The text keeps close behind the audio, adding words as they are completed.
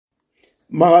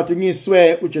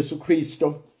Makadunyiswe uJesu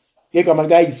Kristo ngegama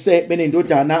likayise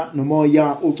benendodana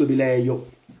nomoya ocwebileyo.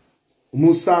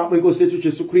 Umusa wenkosi yethu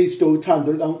uJesu Kristo,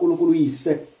 uthando likaNkulunkulu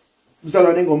uyise,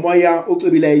 umzalwane ngomoya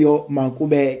ocwebileyo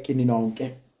makube kini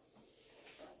nonke.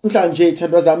 Mhlanje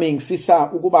thandwa zami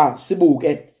ngifisa ukuba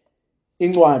sibuke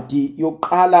incwadi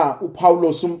yokuqala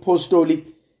uPaulos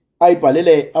umpostoli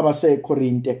ayibhalele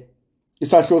abaseKorinte.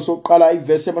 Isahluko sokuqala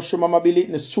ivesi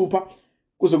 26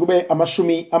 kuze kube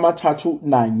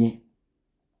 31.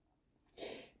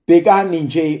 Bhekani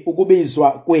nje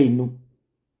ukubizwa kwenu,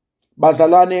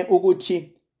 bazalwane,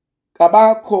 ukuthi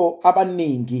kabakho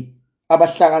abaningi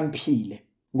abahlakaniphile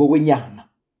ngokwenyama,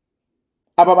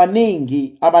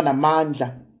 ababaningi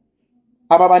abanamandla,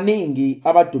 ababaningi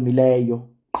abadumileyo.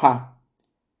 Qha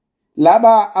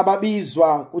laba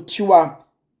ababizwa kuthiwa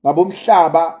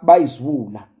ngabomhlaba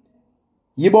bayiziwula,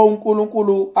 yibo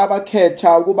uNkulunkulu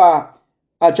abakhetha ukuba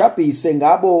ajabhise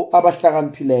ngabo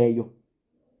abahlakaniphileyo.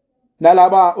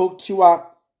 Nalaba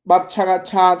okuthiwa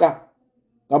babuthakathaka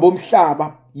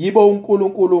ngabomhlaba, yibo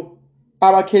uNkulunkulu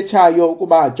abakhethayo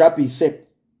ukuba ajabhise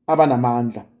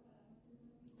abanamandla.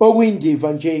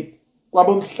 Okuyindiva nje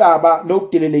kwabomhlaba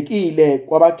nokudelelekile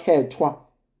kwabakhethwa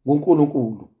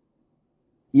nguNkulunkulu.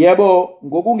 Yebo,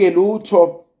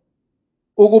 ngokungelutho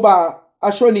ukuba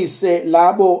ashonise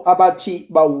labo abathi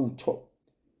bawutho,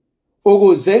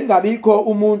 ukuze ngabikho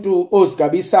umuntu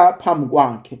ozigabisa phambi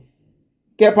kwakhe,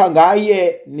 kepha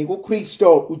ngaye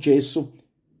nikuKristo uJesu,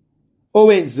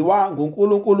 owenziwa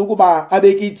nguNkulunkulu ukuba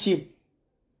abekithi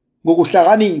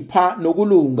ngokuhlakanipha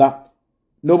nokulunga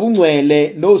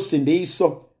nobungcwele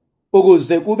nosindiso,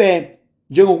 ukuze kube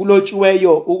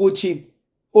njengokulotshiweyo ukuthi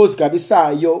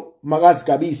ozigabisayo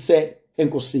makazigabise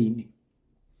enkosini.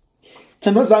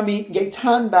 Thandwa zami,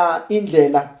 ngiyithanda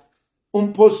indlela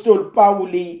umpostoli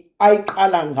Pawuli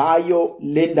ayiqala ngayo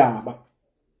le ndaba.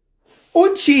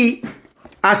 Uthi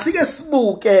asike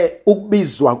sibuke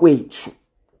ukubizwa kwethu.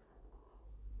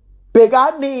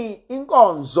 Bhekani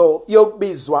inkonzo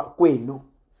yokubizwa kwenu,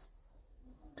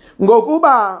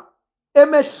 ngokuba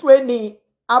emehlweni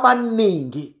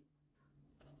abaningi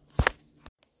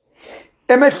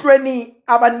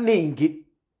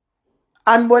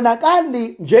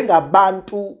anibonakali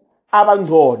njengabantu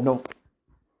abangcono,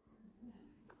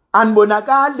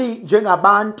 anibonakali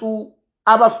njengabantu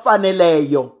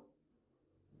abafaneleyo,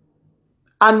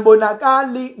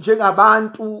 anibonakali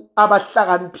njengabantu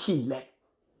abahlakaniphile.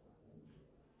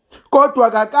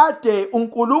 Kodwa kakade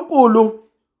uNkulunkulu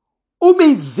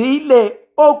ubizile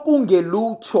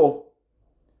okungelutho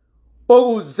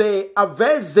ukuze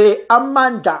aveze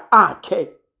amandla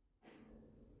akhe.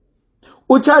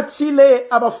 Uthathile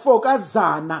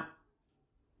abafokazana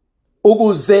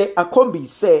ukuze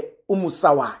akhombise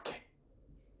umusa wakhe.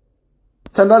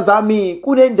 Thandwa zami,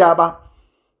 kunendaba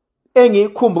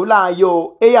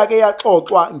engikhumbulayo eyake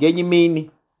yaxoxwa ngenye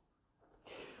imini.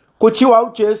 Kuthiwa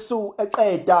uJesu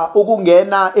eqeda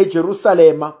ukungena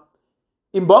eJerusalema,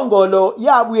 imbongolo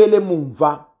yabuyela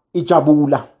emuva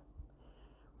ijabula.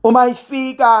 Uma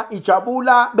ifika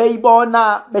ijabula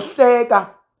beyibona behleka,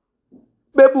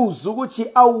 bebuza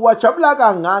ukuthi awuwajabula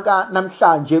kangaka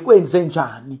namhlanje, kwenze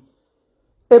njani?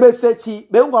 Ebesethi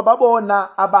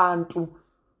bewungababona abantu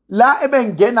la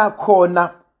ebengena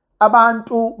khona,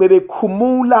 abantu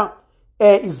bebekhumula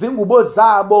izingubo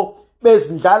zabo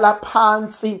bezindlala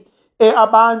phansi,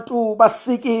 abantu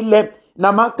basikile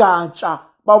namagatsha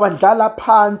bawandlala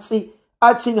phansi.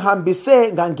 Athi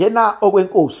ngihambise ngangena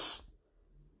okwenkosi,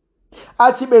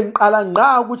 athi bengiqala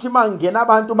ngqa ukuthi mangena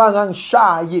abantu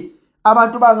bangangishayi,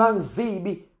 abantu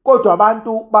bangangizibi, kodwa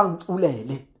abantu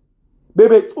bangiculele.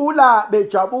 Bebecula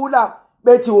bejabula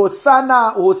bethi hosana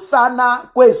hosana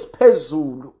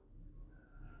kweziphezulu.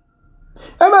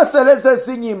 Ebese lezi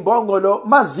ezinye imbongolo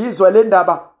mazizwa le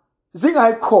ndaba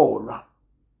zingayikholwa,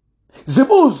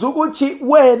 zibuza ukuthi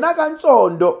wena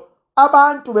kaNtsondo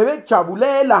abantu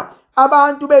bebejabulela,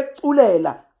 abantu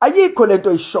beculela, ayikho lento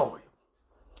oyishoyo.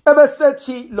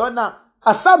 Ebesethi lona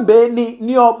asambeni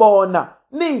niyobona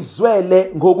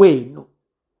nizwele ngokwenu.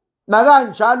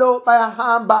 Nakanjalo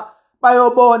bayahamba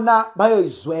bayobona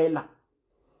bayoyizwela.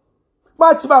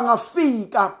 Bathi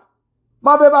bangafika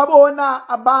mabe babona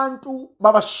abantu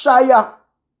babashaya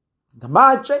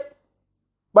ngamatshe,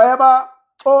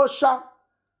 bayabaxosha,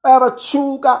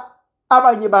 bayabathuka,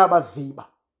 abanye bayabaziba.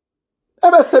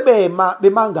 Ebese bema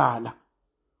bemangala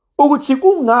ukuthi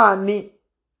kungani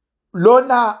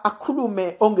lona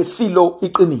akhulume ongesilo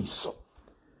iqiniso.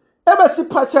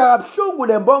 Ebesiphatheka kabuhlungu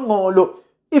le mbongolo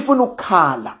ifuna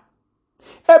ukukhala.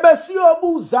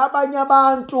 Ebesiyobuza abanye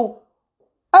abantu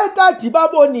ekade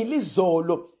babonile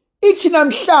izolo, ithi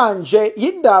namhlanje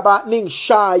indaba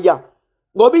ningishaya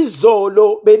ngoba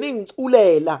izolo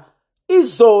beningiculela,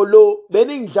 izolo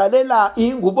beningidlalela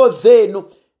ingubo zenu,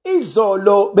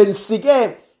 izolo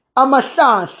benisike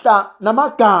amahlahla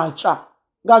namagatsha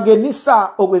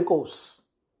ngangenisa okwenkosi.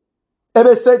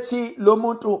 Ebesethi lo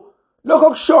muntu, lokho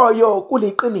kushoyo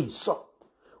kuliqiniso,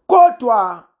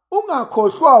 kodwa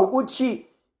ungakhohlwa ukuthi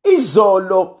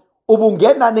izolo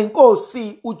ubungena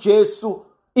nenkosi uJesu,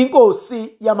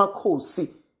 inkosi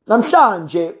yamakhosi,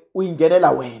 namhlanje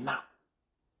uyingenela wena.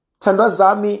 Thandwa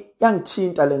zami,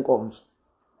 yangithinta lenkonzo.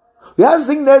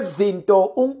 Uyazi kunezinto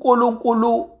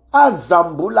uNkulunkulu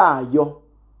azambulayo,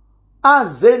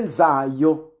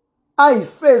 azenzayo,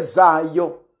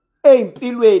 ayifezayo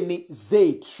empilweni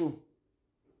zethu.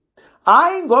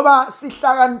 Hayi ngoba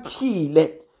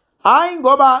sihlakaniphile, hayi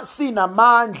ngoba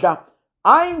sinamandla,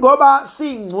 hayi ngoba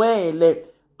singcwele,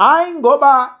 hayi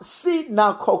ngoba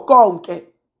sinakho konke,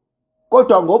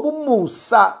 kodwa ngoba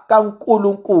umusa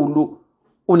kaNkulunkulu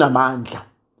unamandla,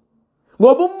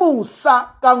 ngoba umusa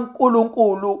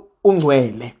kaNkulunkulu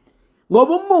ungcwele,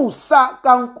 ngoba umusa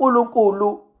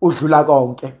kaNkulunkulu udlula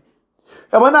konke.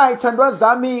 Yabona ithandwa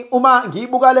zami, uma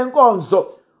ngiyibuka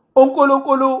lenkonzo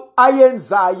uNkulunkulu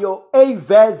ayenzayo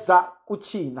eyiveza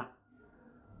kuthina,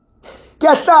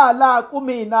 kuyahlala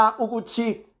kumina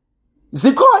ukuthi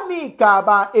zikhona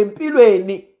igaba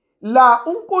empilweni la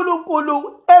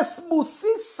uNkulunkulu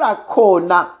esibusisa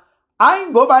khona, hayi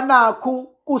ngoba nakhu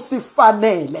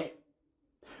kusifanele,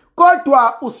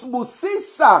 kodwa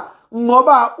usibusisa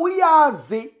ngoba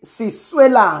uyazi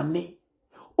siswelane.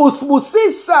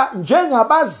 Usibusisa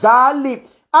njengabazali,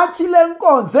 athi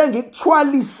lenkonzo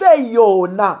engikuthwalise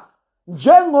yona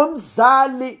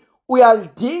njengomzali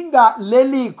uyalidinga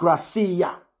leli gracia.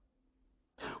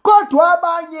 Kodwa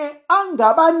abanye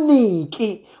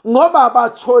angabaniki ngoba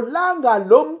batholanga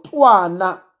lo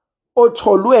mntwana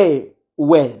otholwe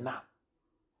wena.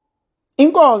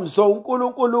 Inkonzo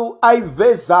uNkulunkulu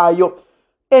ayivezayo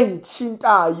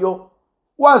engithintayo,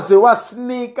 waze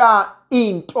wasinika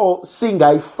into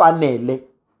singayifanele,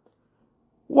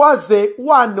 waze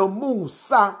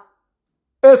wanomusa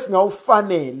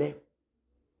esingawufanele,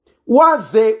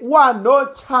 waze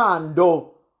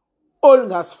wanothando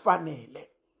olungasifanele.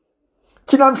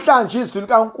 Thina namhlanje izwi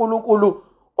likaNkulunkulu,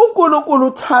 uNkulunkulu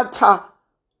uthatha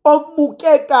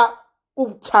okubukeka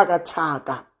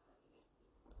kubuthakathaka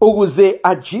ukuze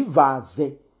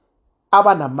ajivaze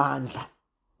abanamandla.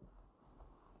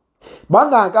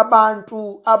 Bangaka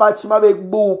abantu abathi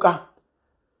mabekubuka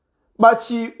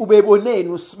bathi ubeboneni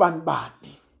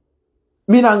usibanibani,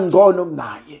 mina ngcono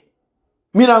kunaye,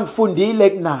 mina ngifundile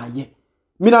kunaye,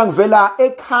 mina ngivela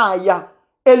ekhaya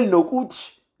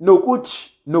elinokuthi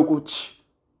nokuthi nokuthi.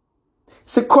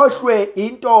 Sikhohlwe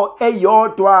into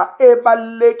eyodwa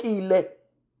ebalekile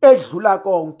edlula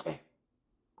konke,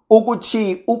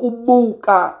 ukuthi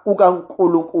ukubuka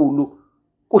ukaNkulunkulu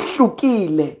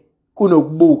kuhlukile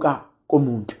kunokubuka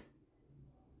komuntu.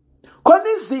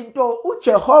 Khona izinto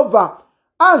uJehova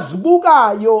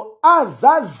azibukayo,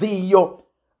 azaziyo,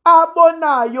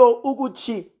 abonayo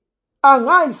ukuthi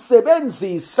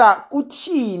angayisebenzisa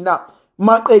kuthina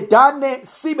maqedane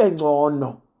sibe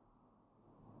ngcono.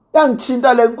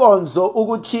 Yangithinta lenkonzo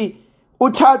ukuthi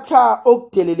uthatha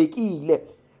okudelelekile,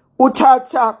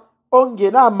 uthatha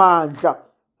ongenamandla,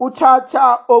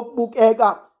 uthatha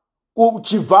okubukeka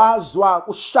kujivazwa,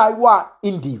 kushaywa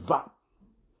indiva.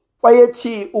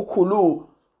 Wayethi ukhulu,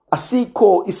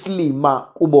 asikho isilima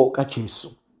kubo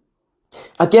kaJesu.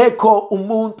 Akekho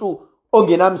umuntu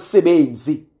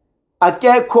ongenamsebenzi,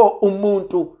 akekho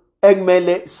umuntu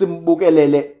ekumele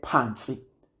simbukelele phansi.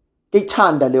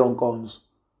 Ngithanda leyo nkonzo,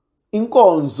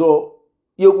 inkonzo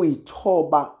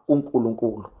yokuyithoba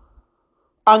uNkulunkulu.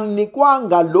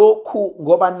 Anginikwanga lokhu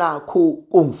ngoba nakhu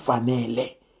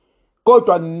kungifanele,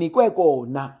 kodwa nginikwe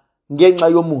kona ngenxa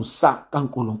yomusa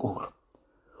kaNkulunkulu.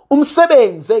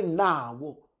 Umsebenzi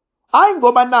enginawo, hayi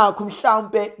ngoba nakhu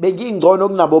mhlawumbe bengingcono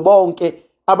kunabo bonke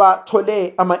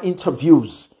abathole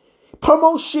ama-interviews.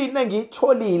 Promotion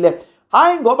engiyitholile,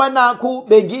 hayi ngoba nakhu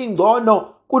bengingcono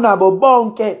kunabo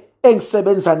bonke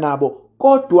engisebenza nabo,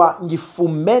 kodwa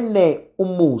ngifumene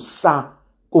umusa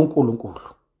kuNkulunkulu.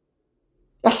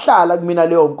 Yahlala kumina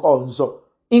leyo nkonzo,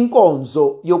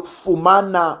 inkonzo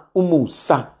yokufumana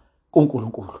umusa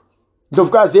kuNkulunkulu.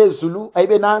 Ndlovukazi yezulu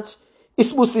ayibe nathi,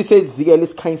 isibusise izivikele,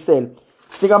 isikhanyisele,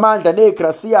 sinika amandla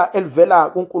negracia elivela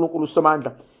kuNkulunkulu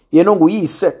Somandla, yena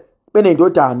onguyise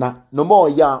benendodana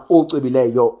nomoya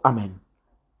ocebileyo. Amen.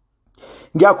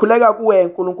 Ngiyakhuleka kuwe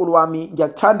uNkulunkulu wami,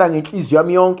 ngiyakuthanda ngenhliziyo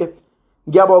yami yonke.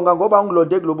 Ngiyabonga ngoba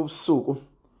ungilonde kulobu busuku.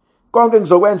 Konke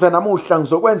ngizokwenza namuhla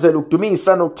ngizokwenzela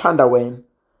ukudumisa nokuthanda wena.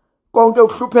 Konke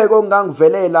ukuhlupheka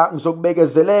ongangivelela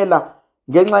ngizokubekezelela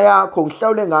ngenxa yakho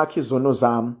ngihlawule ngakho izono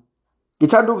zami.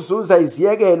 Ngithanda ukuzuza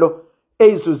iziyekelo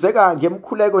ezizuzeka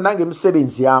ngemkhuleko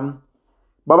nangemsebenzi yami.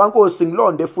 Baba Nkosi,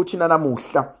 ngilonde futhi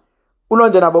namuhla.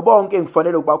 Ulonde nabo bonke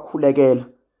engifanele ukubakhulekela.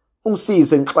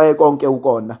 Ungisize ngixwaye konke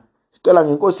ukona. Sicela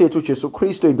ngeNkosi yethu Jesu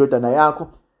Kristu indodana yakho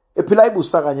ephila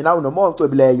ibusa kanye nawe nomoya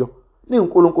ocwebileyo.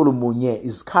 NinguNkulunkulu munye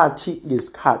izikhathi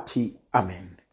ngesikhathi. Amen.